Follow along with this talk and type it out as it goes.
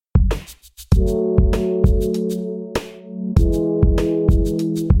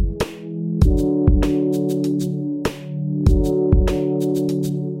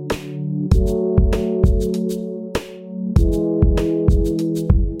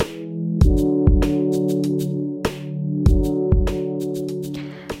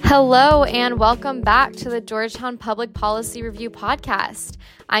Hello and welcome back to the Georgetown Public Policy Review podcast.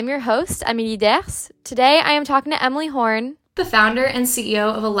 I'm your host, Amelie. Today I am talking to Emily Horne, the founder and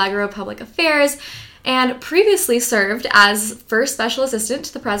CEO of Allegro Public Affairs, and previously served as first special assistant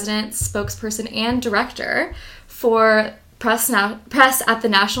to the president, spokesperson, and director for press at the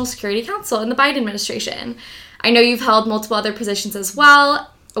National Security Council in the Biden administration. I know you've held multiple other positions as well,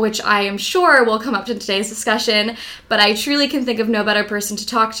 which I am sure will come up in today's discussion, but I truly can think of no better person to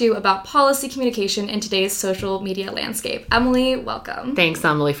talk to about policy communication in today's social media landscape. Emily, welcome. Thanks,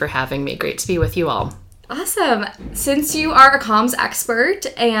 Emily, for having me. Great to be with you all. Awesome. Since you are a comms expert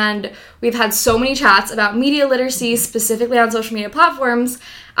and we've had so many chats about media literacy, specifically on social media platforms,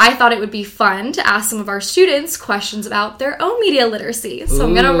 I thought it would be fun to ask some of our students questions about their own media literacy. So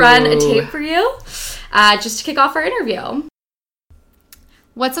I'm going to run a tape for you just to kick off our interview.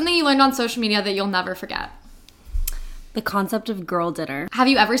 What's something you learned on social media that you'll never forget? The concept of girl dinner. Have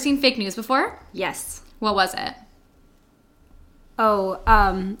you ever seen fake news before? Yes. What was it?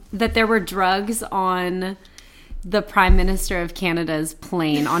 That there were drugs on the Prime Minister of Canada's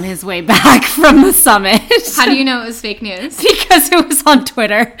plane on his way back from the summit. How do you know it was fake news? Because it was on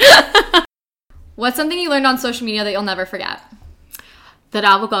Twitter. What's something you learned on social media that you'll never forget? That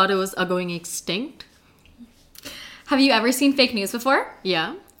avocados are going extinct. Have you ever seen fake news before?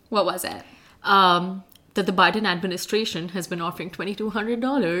 Yeah. What was it? That the Biden administration has been offering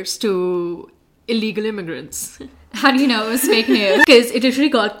 $2,200 to illegal immigrants. How do you know it was fake news? Because it literally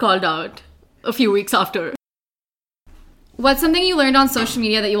got called out a few weeks after. What's something you learned on social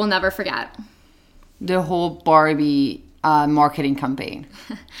media that you will never forget? The whole Barbie marketing campaign.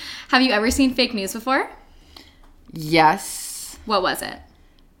 Have you ever seen fake news before? Yes. What was it?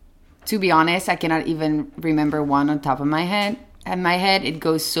 To be honest, I cannot even remember one on top of my head. In my head, it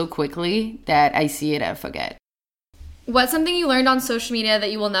goes so quickly that I see it and forget. What's something you learned on social media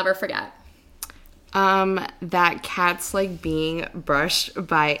that you will never forget? That cats like being brushed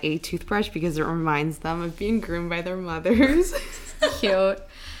by a toothbrush because it reminds them of being groomed by their mothers. Cute.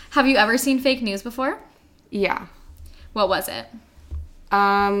 Have you ever seen fake news before? Yeah. What was it?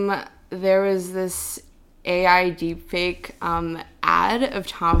 There was this AI deepfake ad of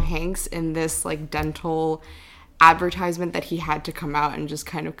Tom Hanks in this like dental advertisement that he had to come out and just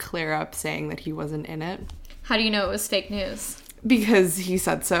kind of clear up saying that he wasn't in it. How do you know it was fake news? Because he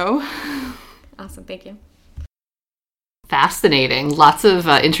said so. Awesome, thank you. Fascinating. Lots of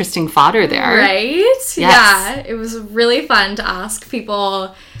interesting fodder there. Right? Yes. Yeah, it was really fun to ask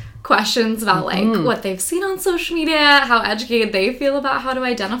people questions about like what they've seen on social media, how educated they feel about how to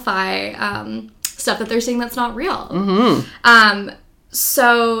identify stuff that they're seeing that's not real.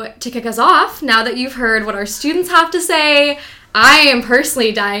 So to kick us off, now that you've heard what our students have to say, I am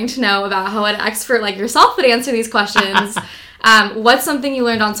personally dying to know about how an expert like yourself would answer these questions. What's something you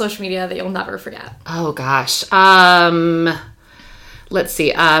learned on social media that you'll never forget? Oh, gosh. Let's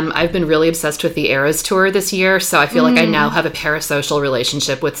see. I've been really obsessed with the Eras Tour this year, so I feel like I now have a parasocial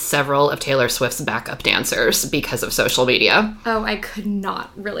relationship with several of Taylor Swift's backup dancers because of social media. Oh, I could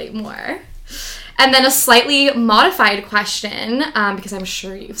not relate more. And then a slightly modified question, because I'm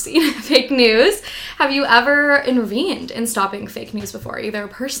sure you've seen fake news. Have you ever intervened in stopping fake news before, either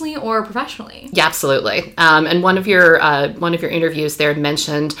personally or professionally? Yeah, absolutely. And one of your interviews there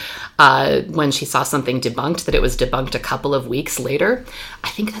mentioned when she saw something debunked that it was debunked a couple of weeks later. I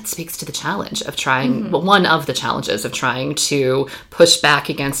think that speaks to the challenge of trying, well, one of the challenges of trying to push back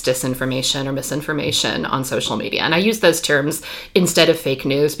against disinformation or misinformation on social media. And I use those terms instead of fake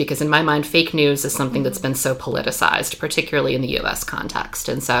news because in my mind, fake news is something that's been so politicized, particularly in the U.S. context.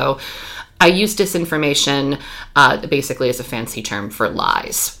 And so I use disinformation basically as a fancy term for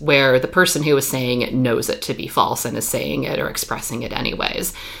lies, where the person who is saying it knows it to be false and is saying it or expressing it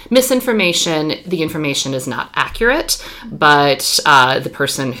anyways. Misinformation, the information is not accurate, but the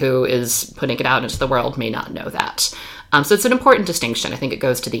person who is putting it out into the world may not know that. So it's an important distinction. I think it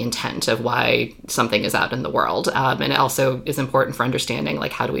goes to the intent of why something is out in the world. And it also is important for understanding,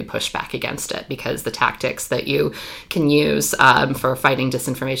 like, how do we push back against it? Because the tactics that you can use for fighting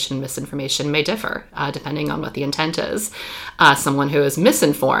disinformation and misinformation may differ, depending on what the intent is. Someone who is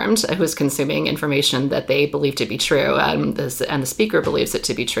misinformed, who is consuming information that they believe to be true, and the speaker believes it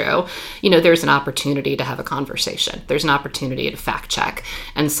to be true, there's an opportunity to have a conversation. There's an opportunity to fact check.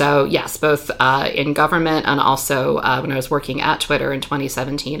 And so, yes, both in government and also when I was working at Twitter in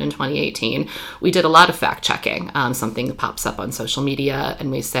 2017 and 2018, we did a lot of fact checking. Something pops up on social media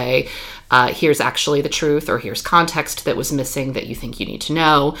and we say, here's actually the truth, or here's context that was missing that you think you need to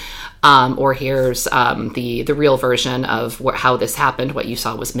know, or here's the real version of how this happened. What you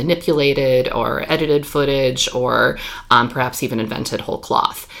saw was manipulated or edited footage, or perhaps even invented whole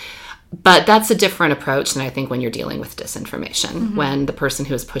cloth. But that's a different approach than I think when you're dealing with disinformation, when the person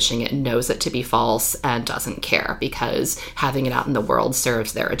who is pushing it knows it to be false and doesn't care because having it out in the world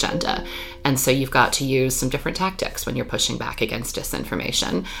serves their agenda. And so you've got to use some different tactics when you're pushing back against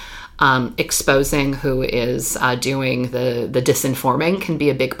disinformation. Exposing who is doing the disinforming can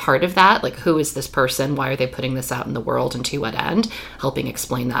be a big part of that. Like, who is this person? Why are they putting this out in the world, and to what end? Helping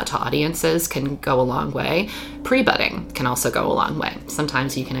explain that to audiences can go a long way. Pre-butting can also go a long way.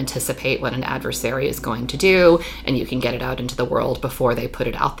 Sometimes you can anticipate what an adversary is going to do, and you can get it out into the world before they put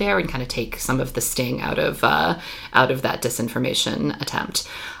it out there and kind of take some of the sting out of that disinformation attempt.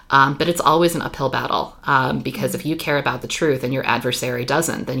 But it's always an uphill battle because if you care about the truth and your adversary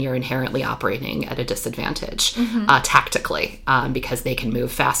doesn't, then you're inherently operating at a disadvantage tactically because they can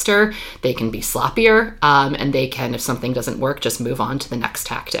move faster, they can be sloppier, and they can, if something doesn't work, just move on to the next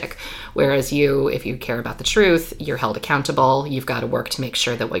tactic. Whereas if you care about the truth, you're held accountable. You've got to work to make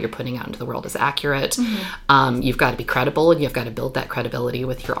sure that what you're putting out into the world is accurate. You've got to be credible, and you've got to build that credibility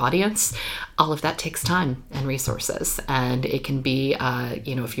with your audience. All of that takes time and resources, and it can be,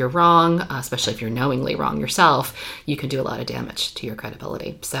 if you're wrong, especially if you're knowingly wrong yourself, you can do a lot of damage to your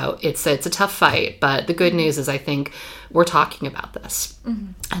credibility. So it's a tough fight, but the good news is I think we're talking about this.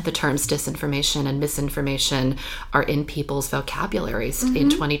 And the terms disinformation and misinformation are in people's vocabularies in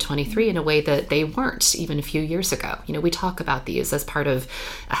 2023 in a way that they weren't even a few years ago. We talk about these as part of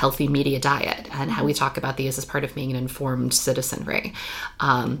a healthy media diet, and how we talk about these as part of being an informed citizenry.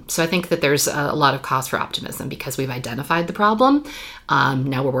 So I think that there's a lot of cause for optimism because we've identified the problem.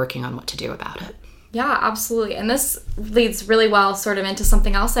 Now we're working on what to do about it. Yeah, absolutely. And this leads really well sort of into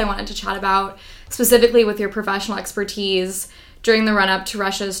something else I wanted to chat about, specifically with your professional expertise. During the run-up to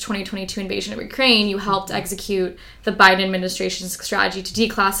Russia's 2022 invasion of Ukraine, you helped execute the Biden administration's strategy to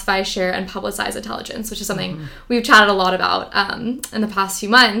declassify, share, and publicize intelligence, which is something we've chatted a lot about in the past few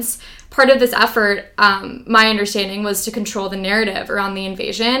months. Part of this effort, my understanding, was to control the narrative around the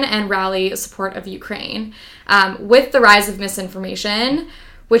invasion and rally support of Ukraine. With the rise of misinformation,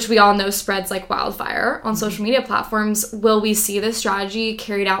 which we all know spreads like wildfire on social media platforms, will we see this strategy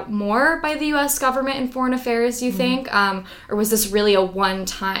carried out more by the U.S. government in foreign affairs, do you think? Or was this really a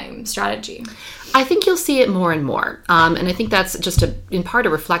one-time strategy? I think you'll see it more and more. And I think that's just in part a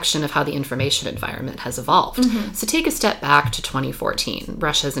reflection of how the information environment has evolved. So take a step back to 2014,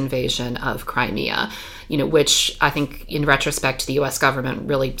 Russia's invasion of Crimea, which I think in retrospect, the U.S. government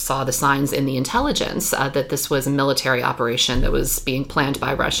really saw the signs in the intelligence that this was a military operation that was being planned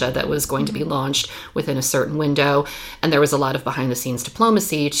by Russia that was going to be launched within a certain window. And there was a lot of behind the scenes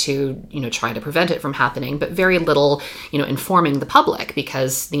diplomacy to, try to prevent it from happening, but very little, informing the public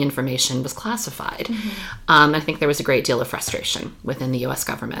because the information was classified. I think there was a great deal of frustration within the U.S.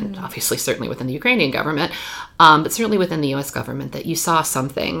 government, obviously, certainly within the Ukrainian government, but certainly within the U.S. government that you saw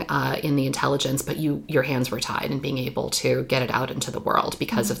something in the intelligence, but your hands were tied in being able to get it out into the world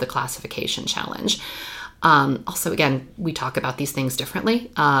because of the classification challenge. Also, again, we talk about these things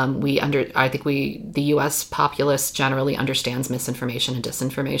differently. I think the U.S. populace generally understands misinformation and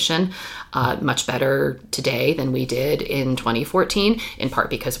disinformation much better today than we did in 2014, in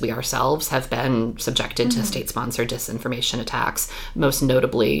part because we ourselves have been subjected to state-sponsored disinformation attacks, most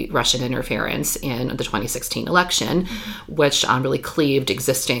notably Russian interference in the 2016 election, which really cleaved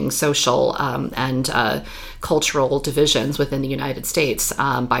existing social and cultural divisions within the United States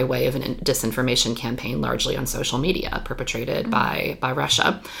by way of a disinformation campaign largely on social media perpetrated by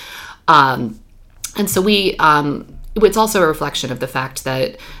Russia. And so it's also a reflection of the fact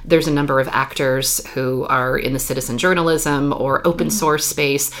that there's a number of actors who are in the citizen journalism or open source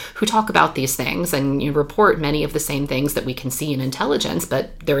space who talk about these things and report many of the same things that we can see in intelligence,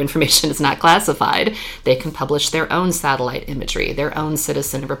 but their information is not classified. They can publish their own satellite imagery, their own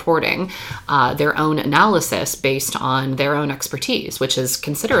citizen reporting, their own analysis based on their own expertise, which is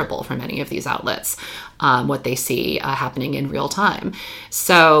considerable for many of these outlets, what they see happening in real time.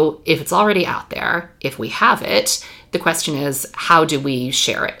 So if it's already out there, if we have it, the question is, how do we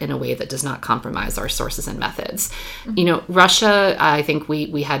share it in a way that does not compromise our sources and methods? Russia, I think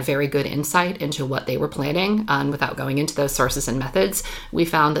we had very good insight into what they were planning. Without going into those sources and methods, we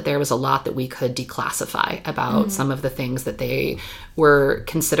found that there was a lot that we could declassify about some of the things that they were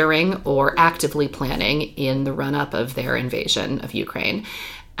considering or actively planning in the run-up of their invasion of Ukraine.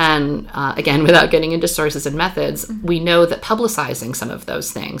 And again, without getting into sources and methods, we know that publicizing some of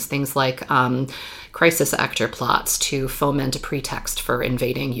those things like crisis actor plots to foment a pretext for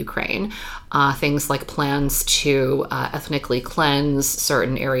invading Ukraine, things like plans to ethnically cleanse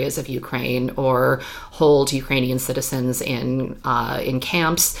certain areas of Ukraine or hold Ukrainian citizens in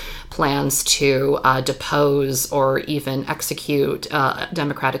camps, plans to depose or even execute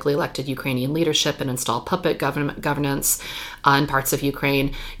democratically elected Ukrainian leadership and install puppet governance in parts of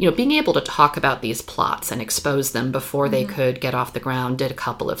Ukraine. Being able to talk about these plots and expose them before they could get off the ground did a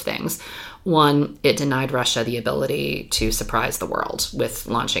couple of things. One, it denied Russia the ability to surprise the world with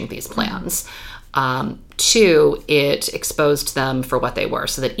launching these plans. Two, it exposed them for what they were,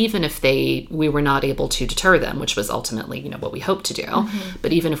 so that even if we were not able to deter them, which was ultimately, what we hoped to do,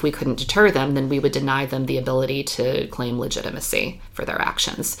 but even if we couldn't deter them, then we would deny them the ability to claim legitimacy for their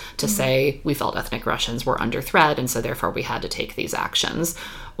actions, to say we felt ethnic Russians were under threat, and so therefore we had to take these actions,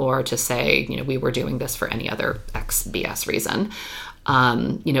 or to say, we were doing this for any other XBS reason.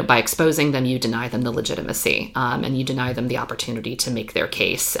 By exposing them, you deny them the legitimacy, and you deny them the opportunity to make their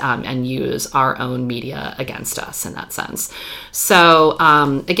case and use our own media against us in that sense. So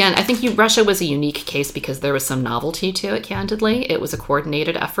again, I think Russia was a unique case because there was some novelty to it, candidly. It was a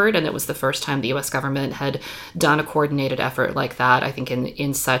coordinated effort, and it was the first time the U.S. government had done a coordinated effort like that, I think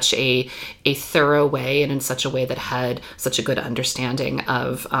in such a thorough way and in such a way that had such a good understanding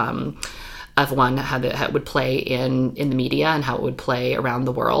of one, how it would play in the media and how it would play around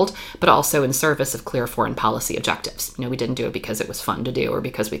the world, but also in service of clear foreign policy objectives. We didn't do it because it was fun to do or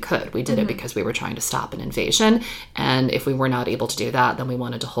because we could. We did it because we were trying to stop an invasion. And if we were not able to do that, then we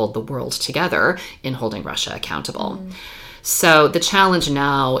wanted to hold the world together in holding Russia accountable. So the challenge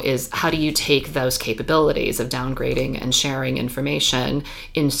now is, how do you take those capabilities of downgrading and sharing information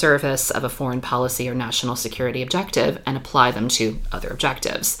in service of a foreign policy or national security objective and apply them to other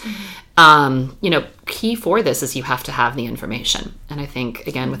objectives? Key for this is you have to have the information. And I think,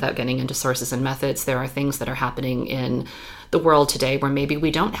 again, without getting into sources and methods, there are things that are happening in the world today where maybe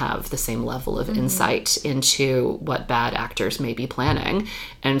we don't have the same level of insight into what bad actors may be planning.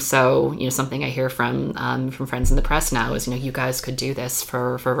 And so, something I hear from friends in the press now is, you guys could do this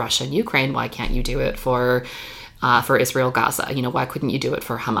for Russia and Ukraine. Why can't you do it for Israel, Gaza? Why couldn't you do it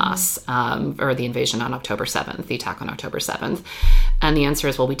for Hamas or the invasion on October 7th, the attack on October 7th? And the answer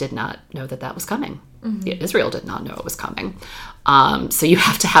is, well, we did not know that was coming. Israel did not know it was coming. So you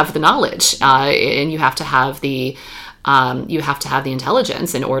have to have the knowledge and you have to have the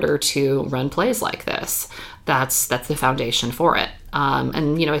intelligence in order to run plays like this. That's the foundation for it.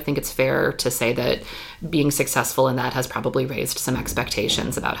 And I think it's fair to say that being successful in that has probably raised some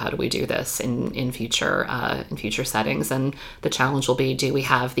expectations about how do we do this in future settings. And the challenge will be, do we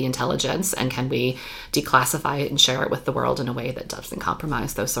have the intelligence and can we declassify it and share it with the world in a way that doesn't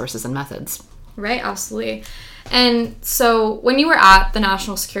compromise those sources and methods? Right, absolutely. And so when you were at the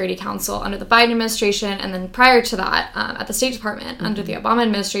National Security Council under the Biden administration, and then prior to that at the State Department under the Obama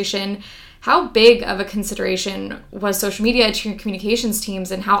administration, how big of a consideration was social media to your communications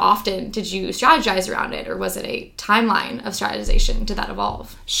teams, and how often did you strategize around it, or was it a timeline of strategization? Did that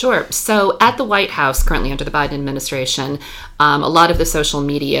evolve? Sure. So at the White House, currently under the Biden administration, a lot of the social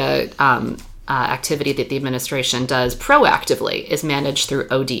media activity that the administration does proactively is managed through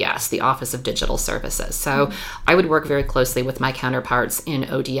ODS, the Office of Digital Services. So I would work very closely with my counterparts in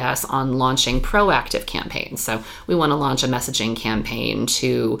ODS on launching proactive campaigns. So we want to launch a messaging campaign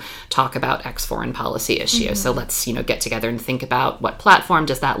to talk about X foreign policy issue. So let's, get together and think about what platform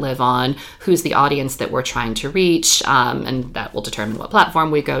does that live on, who's the audience that we're trying to reach, and that will determine what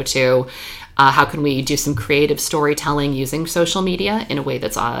platform we go to. How can we do some creative storytelling using social media in a way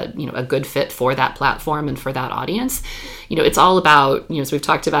that's a good fit for that platform and for that audience? It's all about, as we've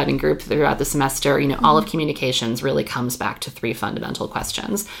talked about in group throughout the semester, all of communications really comes back to three fundamental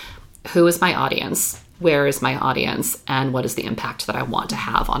questions. Who is my audience? Where is my audience? And what is the impact that I want to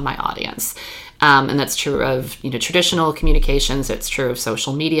have on my audience? And that's true of, traditional communications. It's true of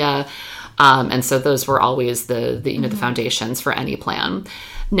social media. And so those were always the foundations for any plan.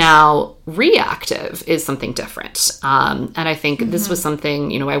 Now, reactive is something different. And I think this was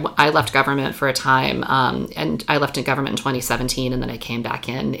something, I left government for a time, and I left in government in 2017, and then I came back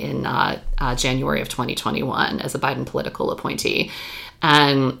in January of 2021 as a Biden political appointee.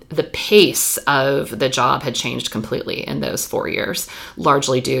 And the pace of the job had changed completely in those 4 years,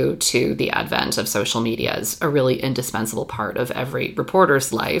 largely due to the advent of social media as a really indispensable part of every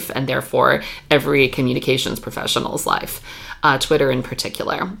reporter's life, and therefore every communications professional's life, Twitter in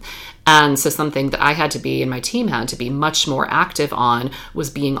particular. And so something that I had to be, and my team had to be much more active on,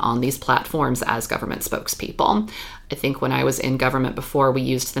 was being on these platforms as government spokespeople. I think when I was in government before, we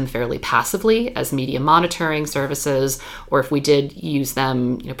used them fairly passively as media monitoring services, or if we did use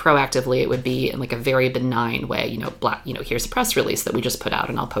them, proactively, it would be in like a very benign way. Here's a press release that we just put out,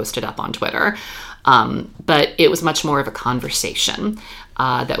 and I'll post it up on Twitter. But it was much more of a conversation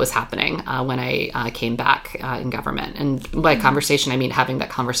that was happening when I came back in government. And by conversation, I mean having that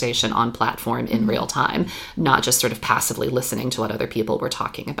conversation on platform in real time, not just sort of passively listening to what other people were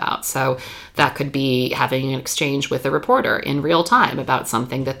talking about. So that could be having an exchange with a reporter in real time about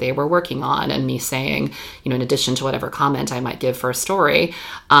something that they were working on, and me saying, in addition to whatever comment I might give for a story,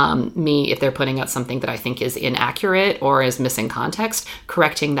 if they're putting out something that I think is inaccurate or is missing context,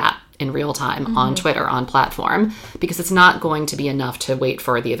 correcting that in real time on Twitter, on platform, because it's not going to be enough to wait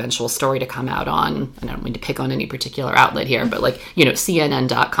for the eventual story to come out on, and I don't mean to pick on any particular outlet here, but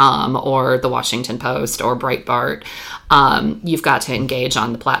CNN.com or the Washington Post or Breitbart. You've got to engage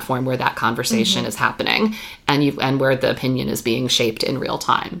on the platform where that conversation is happening and where the opinion is being shaped in real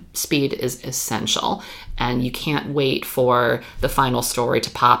time. Speed is essential. And you can't wait for the final story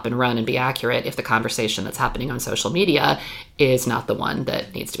to pop and run and be accurate if the conversation that's happening on social media is not the one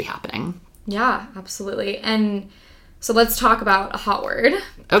that needs to be happening. Yeah, absolutely. And so let's talk about a hot word.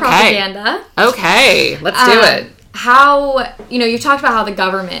 Okay. Propaganda. Okay, let's do it. How, you've talked about how the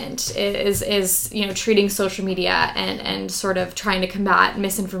government is treating social media and sort of trying to combat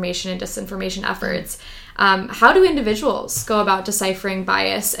misinformation and disinformation efforts. How do individuals go about deciphering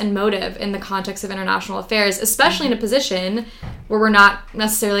bias and motive in the context of international affairs, especially in a position where we're not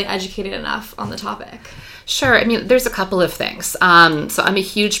necessarily educated enough on the topic? Sure. I mean, there's a couple of things. So I'm a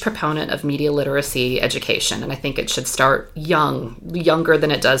huge proponent of media literacy education, and I think it should start younger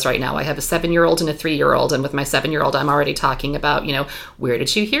than it does right now. I have a 7-year-old and a 3-year-old, and with my 7-year-old, I'm already talking about, where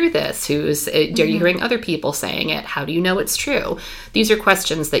did you hear this? Are you hearing other people saying it? How do you know it's true? These are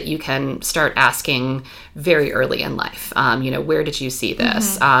questions that you can start asking very early in life. Where did you see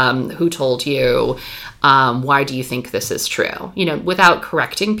this? Who told you? Why do you think this is true? Without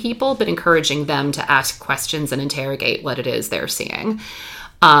correcting people, but encouraging them to ask questions and interrogate what it is they're seeing.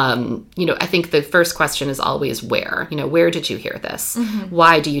 I think the first question is always where. Where did you hear this?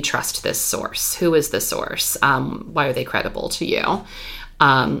 Why do you trust this source? Who is the source? Why are they credible to you?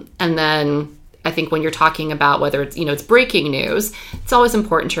 And then I think when you're talking about whether it's, it's breaking news, it's always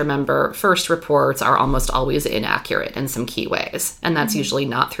important to remember first reports are almost always inaccurate in some key ways. And that's usually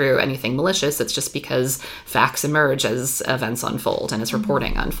not through anything malicious. It's just because facts emerge as events unfold and as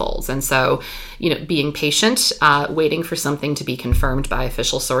reporting unfolds. And so, being patient, waiting for something to be confirmed by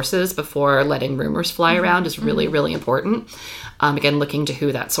official sources before letting rumors fly around is really, really important. Again, looking to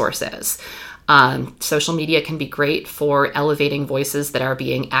who that source is. Social media can be great for elevating voices that are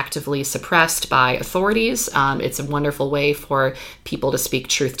being actively suppressed by authorities. It's a wonderful way for people to speak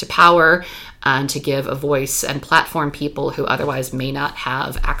truth to power and to give a voice and platform people who otherwise may not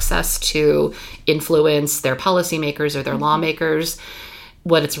have access to influence their policymakers or their lawmakers.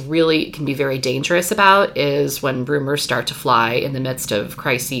 What it's really can be very dangerous about is when rumors start to fly in the midst of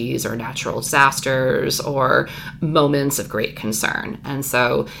crises or natural disasters or moments of great concern. And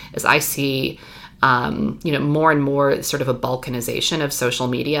so as I see, more and more sort of a balkanization of social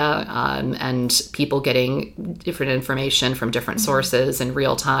media and people getting different information from different sources in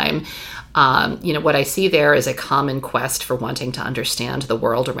real time, what I see there is a common quest for wanting to understand the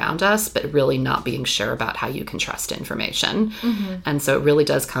world around us, but really not being sure about how you can trust information. And so it really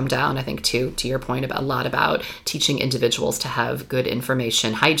does come down, I think, to your point about a lot about teaching individuals to have good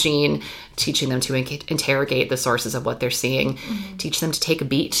information hygiene, teaching them to interrogate the sources of what they're seeing, teach them to take a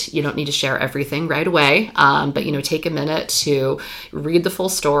beat. You don't need to share everything right away, but take a minute to read the full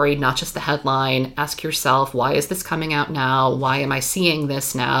story, not just the headline. Ask yourself, why is this coming out now? Why am I seeing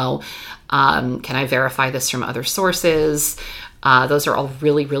this now? Can I verify this from other sources? Those are all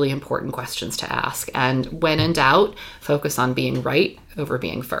really, really important questions to ask. And when in doubt, focus on being right over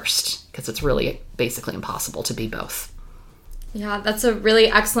being first, because it's really basically impossible to be both. Yeah, that's a really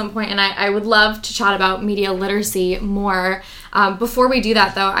excellent point, and I would love to chat about media literacy more. Before we do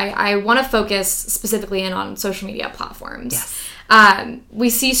that, though, I want to focus specifically in on social media platforms. Yes. We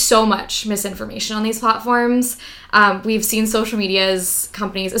see so much misinformation on these platforms. We've seen social media's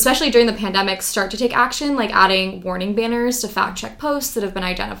companies, especially during the pandemic, start to take action, like adding warning banners to fact-check posts that have been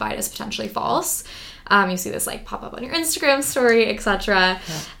identified as potentially false. You see this pop up on your Instagram story, etc.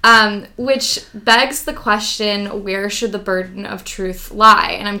 Which begs the question, where should the burden of truth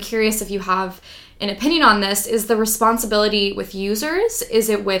lie? And I'm curious if you have an opinion on this. Is the responsibility with users? Is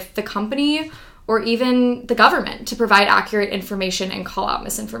it with the company or even the government to provide accurate information and call out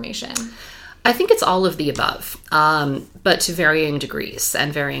misinformation? I think it's all of the above, but to varying degrees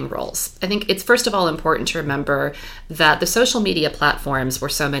and varying roles. I think it's first of all important to remember that the social media platforms where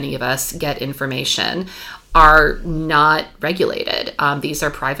so many of us get information are not regulated. These are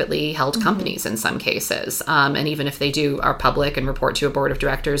privately held companies in some cases. And even if they are public and report to a board of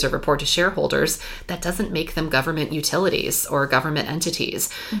directors or report to shareholders, that doesn't make them government utilities or government entities.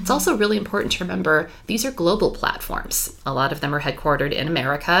 It's also really important to remember these are global platforms. A lot of them are headquartered in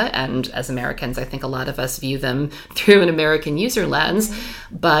America. And as Americans, I think a lot of us view them through an American user lens.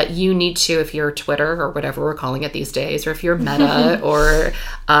 But you need to, if you're Twitter or whatever we're calling it these days, or if you're Meta or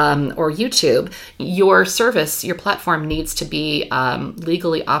YouTube, your service, your platform needs to be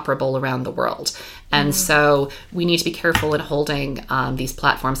legally operable around the world. And so we need to be careful in holding these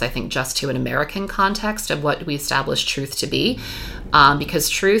platforms, I think, just to an American context of what we establish truth to be. Because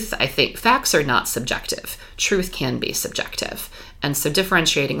truth, I think, facts are not subjective. Truth can be subjective. And so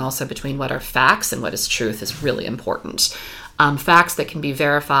differentiating also between what are facts and what is truth is really important. Facts that can be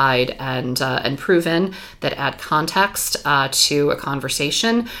verified and proven, that add context to a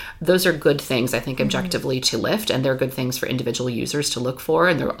conversation, those are good things, I think, objectively to lift, and they're good things for individual users to look for,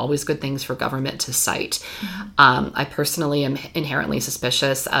 and they're always good things for government to cite. I personally am inherently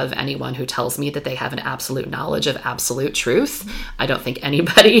suspicious of anyone who tells me that they have an absolute knowledge of absolute truth. I don't think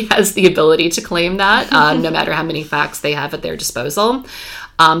anybody has the ability to claim that, no matter how many facts they have at their disposal.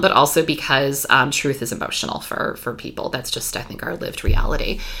 But also because truth is emotional for people. That's just, I think, our lived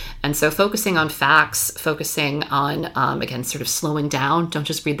reality. And so focusing on facts, focusing on, again, sort of slowing down, don't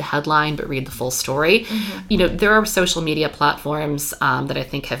just read the headline, but read the full story. You know, there are social media platforms that I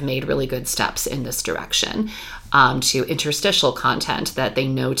think have made really good steps in this direction. To interstitial content that they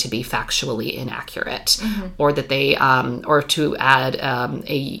know to be factually inaccurate, or that they, or to add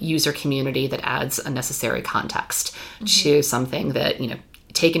a user community that adds unnecessary context to something that, you know,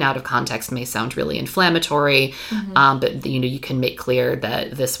 taken out of context may sound really inflammatory, but you can make clear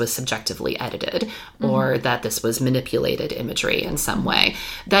that this was subjectively edited or that this was manipulated imagery in some way.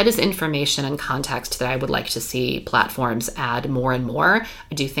 That is information and context that I would like to see platforms add more and more.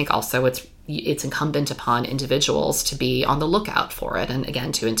 I do think also it's incumbent upon individuals to be on the lookout for it, and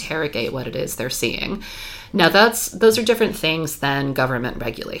again, to interrogate what it is they're seeing. Now, those are different things than government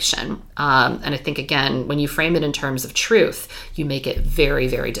regulation. And I think, again, when you frame it in terms of truth, you make it very,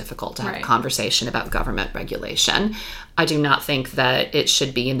 very difficult to have a conversation about government regulation. I do not think that it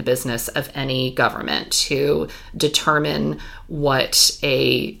should be in the business of any government to determine what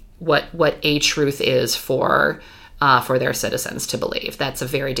a truth is for their citizens to believe. That's a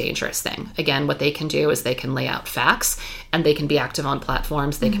very dangerous thing. Again, what they can do is they can lay out facts, and they can be active on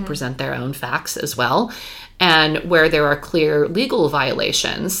platforms. They can present their own facts as well. And where there are clear legal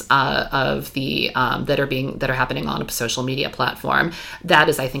violations of the that are happening on a social media platform, that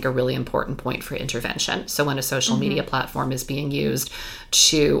is, I think, a really important point for intervention. So when a social media platform is being used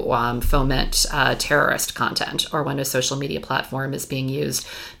to foment terrorist content, or when a social media platform is being used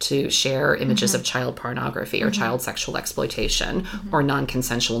to share images of child pornography or child sexual exploitation or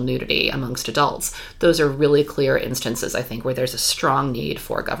non-consensual nudity amongst adults, those are really clear instances, I think, where there's a strong need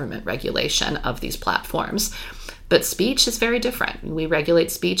for government regulation of these platforms. But speech is very different. We regulate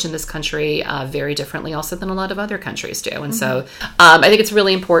speech in this country very differently also than a lot of other countries do. And so I think it's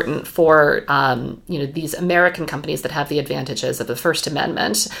really important for these American companies that have the advantages of the First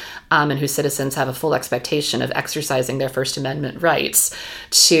Amendment and whose citizens have a full expectation of exercising their First Amendment rights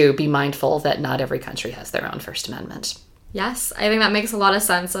to be mindful that not every country has their own First Amendment. Yes, I think that makes a lot of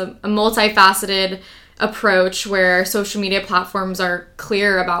sense. A multifaceted approach where social media platforms are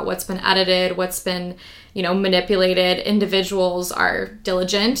clear about what's been edited, what's been, manipulated. Individuals are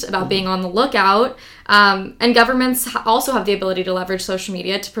diligent about being on the lookout. And governments also have the ability to leverage social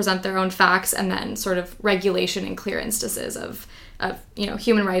media to present their own facts, and then sort of regulation in clear instances of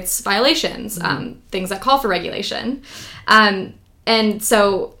human rights violations, things that call for regulation. And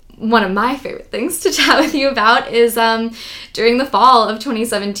so one of my favorite things to chat with you about is during the fall of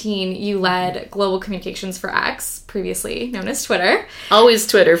 2017, you led global communications for X, previously known as Twitter. Always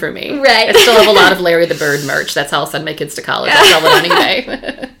Twitter for me. Right. I still have a lot of Larry the Bird merch. That's how I'll send my kids to college. I'll sell it on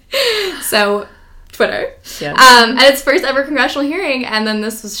eBay. So, Twitter. Yeah. At its first ever congressional hearing, and then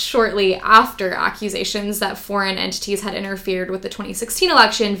this was shortly after accusations that foreign entities had interfered with the 2016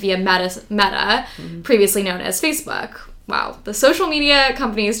 election via Meta, previously known as Facebook. wow, the social media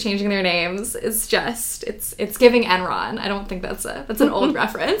companies changing their names is just, it's giving Enron. I don't think that's an old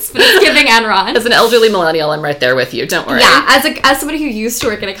reference, but it's giving Enron. As an elderly millennial, I'm right there with you. Don't worry. Yeah, as somebody who used to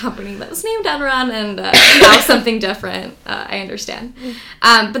work at a company that was named Enron and now something different, I understand.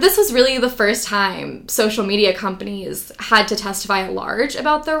 But this was really the first time social media companies had to testify at large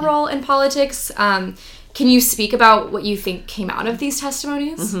about their role in politics. Can you speak about what you think came out of these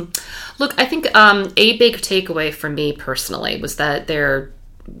testimonies? Look, I think a big takeaway for me personally was that there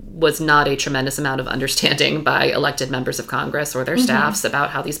was not a tremendous amount of understanding by elected members of Congress or their staffs about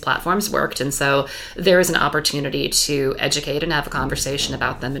how these platforms worked. And so there is an opportunity to educate and have a conversation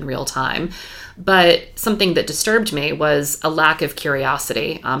about them in real time. But something that disturbed me was a lack of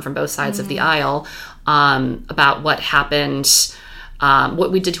curiosity from both sides of the aisle about what happened,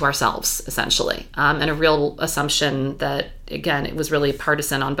 what we did to ourselves, essentially, and a real assumption that, again, it was really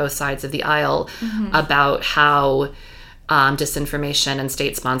partisan on both sides of the aisle about how disinformation and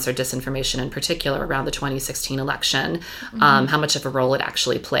state-sponsored disinformation in particular around the 2016 election, how much of a role it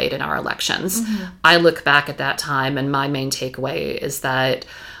actually played in our elections. I look back at that time, and my main takeaway is that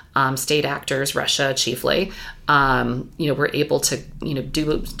state actors, Russia chiefly, were able to,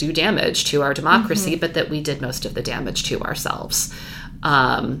 do damage to our democracy, but that we did most of the damage to ourselves.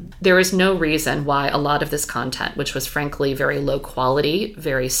 There is no reason why a lot of this content, which was frankly very low quality,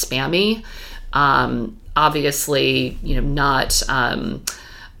 very spammy, obviously, not,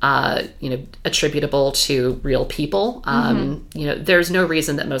 attributable to real people. There's no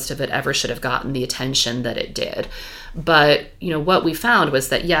reason that most of it ever should have gotten the attention that it did. But, what we found was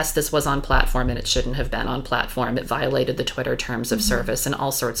that, yes, this was on platform and it shouldn't have been on platform. It violated the Twitter terms of service in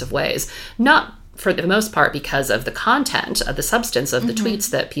all sorts of ways. Not for the most part because of the content, of the substance of the tweets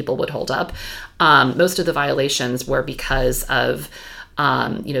that people would hold up. Most of the violations were because of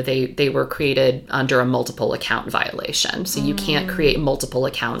they were created under a multiple account violation. So you can't create multiple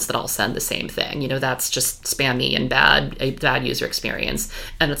accounts that all send the same thing. That's just spammy and a bad user experience.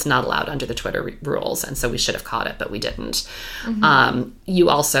 And it's not allowed under the Twitter rules. And so we should have caught it, but we didn't. You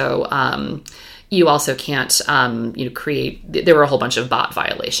also can't, create, there were a whole bunch of bot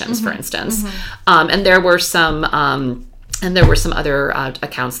violations, for instance. And there were some other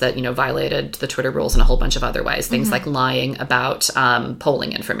accounts that, violated the Twitter rules in a whole bunch of other ways. Things like lying about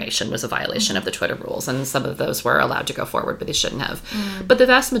polling information was a violation of the Twitter rules. And some of those were allowed to go forward, but they shouldn't have. But the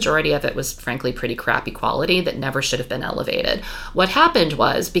vast majority of it was, frankly, pretty crappy quality that never should have been elevated. What happened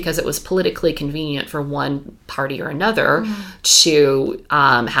was, because it was politically convenient for one party or another to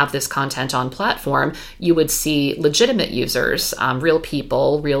have this content on platform, you would see legitimate users, real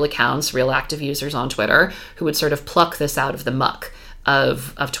people, real accounts, real active users on Twitter who would sort of pluck this out of the muck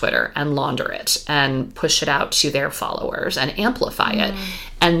of Twitter and launder it and push it out to their followers and amplify it.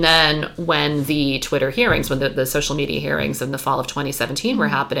 And then when the Twitter hearings, when the social media hearings in the fall of 2017 were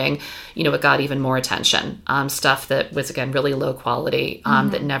happening, it got even more attention. Stuff that was, again, really low quality,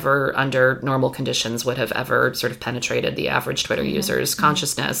 that never under normal conditions would have ever sort of penetrated the average Twitter user's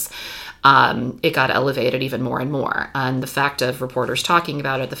consciousness. It got elevated even more and more. And the fact of reporters talking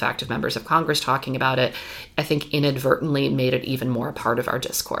about it, the fact of members of Congress talking about it, I think inadvertently made it even more a part of our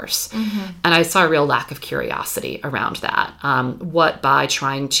discourse. And I saw a real lack of curiosity around that. What, by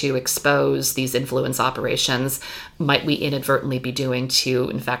trying to expose these influence operations, might we inadvertently be doing to,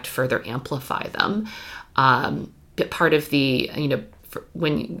 in fact, further amplify them? But part of the,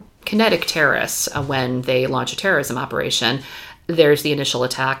 when kinetic terrorists, when they launch a terrorism operation, there's the initial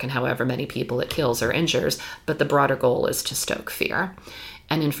attack and however many people it kills or injures, but the broader goal is to stoke fear.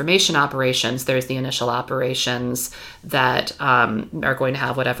 And information operations, there's the initial operations that are going to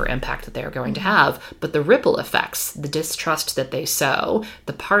have whatever impact that they're going to have, but the ripple effects, the distrust that they sow,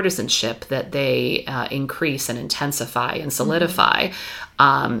 the partisanship that they increase and intensify and solidify,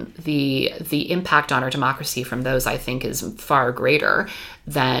 the impact on our democracy from those, I think, is far greater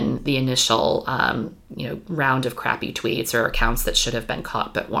than the initial round of crappy tweets or accounts that should have been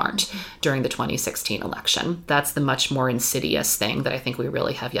caught but weren't during the 2016 election. That's the much more insidious thing that I think we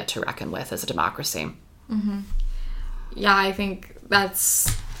really have yet to reckon with as a democracy. Yeah, I think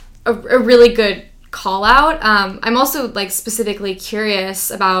that's a really good call out. I'm also specifically curious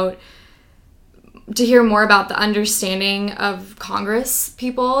to hear more about the understanding of Congress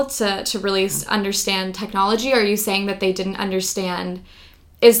people to really understand technology. Are you saying that they didn't understand,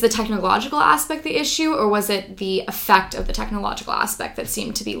 is the technological aspect the issue, or was it the effect of the technological aspect that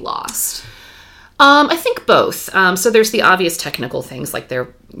seemed to be lost? I think both. So there's the obvious technical things, like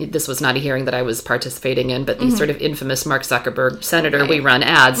this was not a hearing that I was participating in, but the sort of infamous Mark Zuckerberg Senator We Run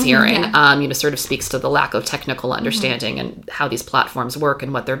Ads hearing, sort of speaks to the lack of technical understanding and how these platforms work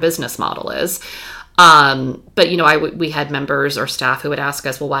and what their business model is. But, we had members or staff who would ask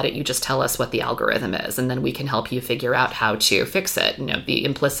us, well, why don't you just tell us what the algorithm is? And then we can help you figure out how to fix it. The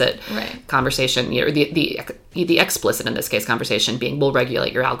implicit conversation, the explicit, in this case, conversation being, we'll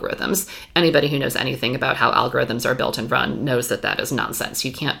regulate your algorithms. Anybody who knows anything about how algorithms are built and run knows that is nonsense.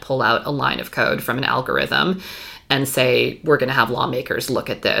 You can't pull out a line of code from an algorithm and say, we're going to have lawmakers look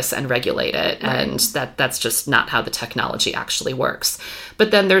at this and regulate it. Right. And that's just not how the technology actually works.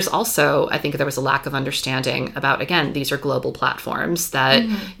 But then there's also, I think there was a lack of understanding about, again, these are global platforms that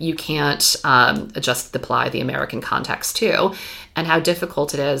you can't apply the American context to, and how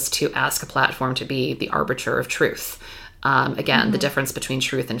difficult it is to ask a platform to be the arbiter of truth. The difference between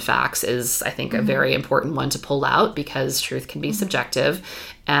truth and facts is, I think, a very important one to pull out, because truth can be subjective,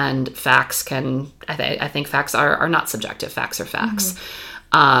 and facts can, I think facts are not subjective. Facts are facts.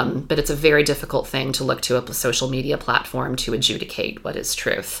 But it's a very difficult thing to look to a social media platform to adjudicate what is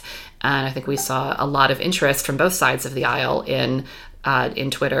truth. And I think we saw a lot of interest from both sides of the aisle in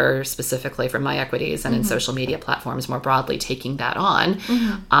Twitter, specifically from My Equities, and in social media platforms more broadly, taking that on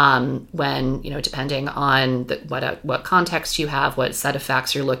when, depending on what context you have, what set of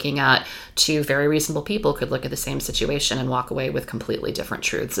facts you're looking at, two very reasonable people could look at the same situation and walk away with completely different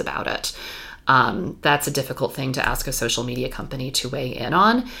truths about it. That's a difficult thing to ask a social media company to weigh in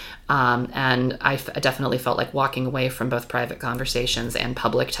on. And I definitely felt like walking away from both private conversations and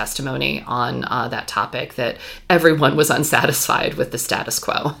public testimony on that topic, that everyone was unsatisfied with the status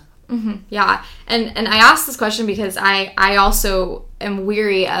quo. Yeah. And I asked this question because I also am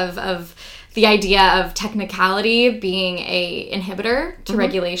weary of the idea of technicality being a inhibitor to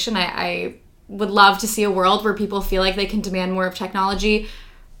regulation. I would love to see a world where people feel like they can demand more of technology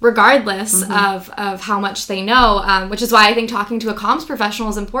regardless of how much they know, which is why I think talking to a comms professional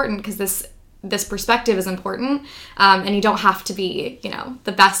is important, because this perspective is important, and you don't have to be,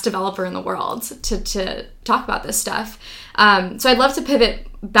 the best developer in the world to talk about this stuff. So I'd love to pivot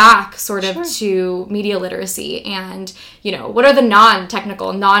back sort of to media literacy and, what are the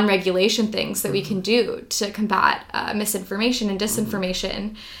non-technical, non-regulation things that we can do to combat misinformation and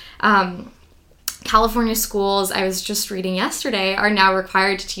disinformation. California schools, I was just reading yesterday, are now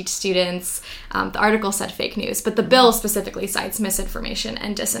required to teach students, the article said fake news, but the bill specifically cites misinformation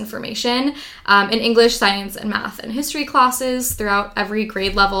and disinformation in English, science, and math and history classes throughout every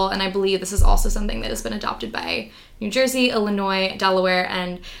grade level. And I believe this is also something that has been adopted by New Jersey, Illinois, Delaware,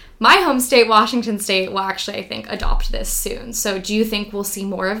 and my home state, Washington State, will actually, I think, adopt this soon. So do you think we'll see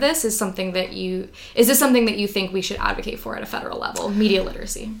more of this? Is this something that you think we should advocate for at a federal level, media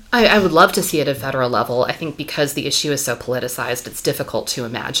literacy? I would love to see it at a federal level. I think because the issue is so politicized, it's difficult to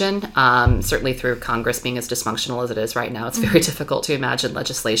imagine. Certainly through Congress being as dysfunctional as it is right now, it's very difficult to imagine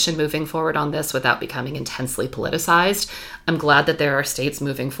legislation moving forward on this without becoming intensely politicized. I'm glad that there are states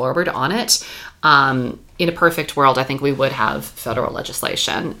moving forward on it. In a perfect world, I think we would have federal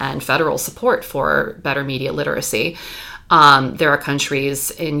legislation and federal support for better media literacy. There are countries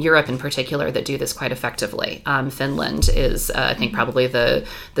in Europe in particular that do this quite effectively. Finland is, I think, probably the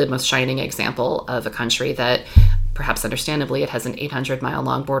most shining example of a country that, perhaps understandably, it has an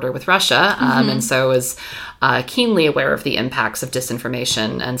 800-mile-long border with Russia, and so is keenly aware of the impacts of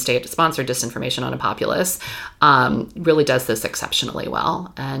disinformation and state-sponsored disinformation on a populace, really does this exceptionally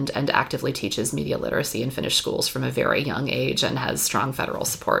well, and actively teaches media literacy in Finnish schools from a very young age, and has strong federal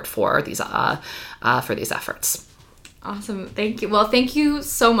support for these efforts. Awesome. Thank you. Well, thank you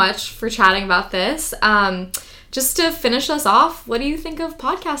so much for chatting about this. Just to finish us off, what do you think of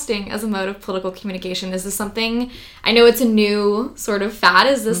podcasting as a mode of political communication? Is this something, I know it's a new sort of fad,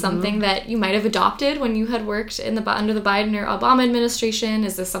 is this something that you might have adopted when you had worked under the Biden or Obama administration?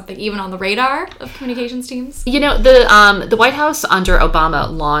 Is this something even on the radar of communications teams? The White House under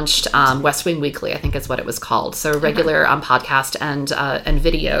Obama launched West Wing Weekly, I think is what it was called. So regular podcast and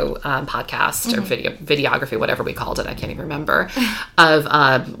video podcast or videography, whatever we called it, I can't even remember, of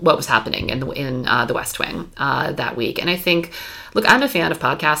what was happening in the West Wing that week. And I think, look, I'm a fan of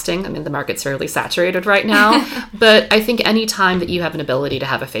podcasting. I mean, the market's fairly saturated right now, but I think any time that you have an ability to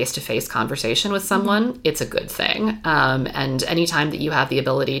have a face-to-face conversation with someone, it's a good thing. And any time that you have the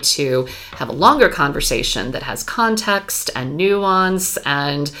ability to have a longer conversation that has context and nuance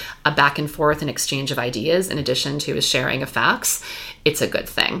and a back and forth and exchange of ideas in addition to a sharing of facts, it's a good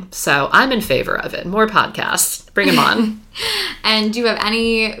thing. So I'm in favor of it. More podcasts. Bring them on. And do you have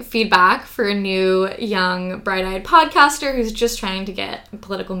any feedback for a new, young, bright-eyed podcaster who's just trying to get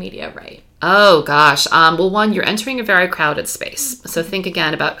political media right? Oh, gosh. Well, one, you're entering a very crowded space. So think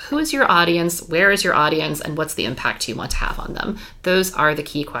again about who is your audience, where is your audience, and what's the impact you want to have on them. Those are the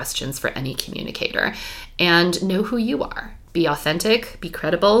key questions for any communicator. And know who you are. Be authentic, be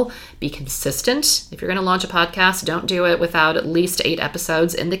credible, be consistent. If you're going to launch a podcast, don't do it without at least 8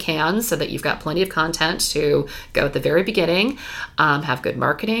 episodes in the can so that you've got plenty of content to go at the very beginning. Have good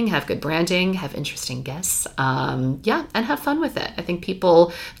marketing, have good branding, have interesting guests. And have fun with it. I think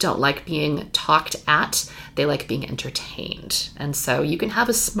people don't like being talked at. They like being entertained. And so you can have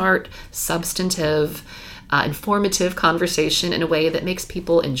a smart, substantive, informative conversation in a way that makes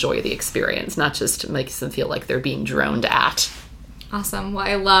people enjoy the experience, not just makes them feel like they're being droned at. Awesome. Well,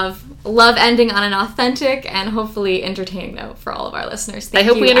 I love ending on an authentic and hopefully entertaining note for all of our listeners. I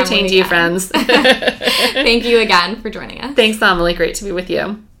hope we entertained you, friends. Thank you again for joining us. Thanks, Amelie. Great to be with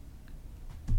you.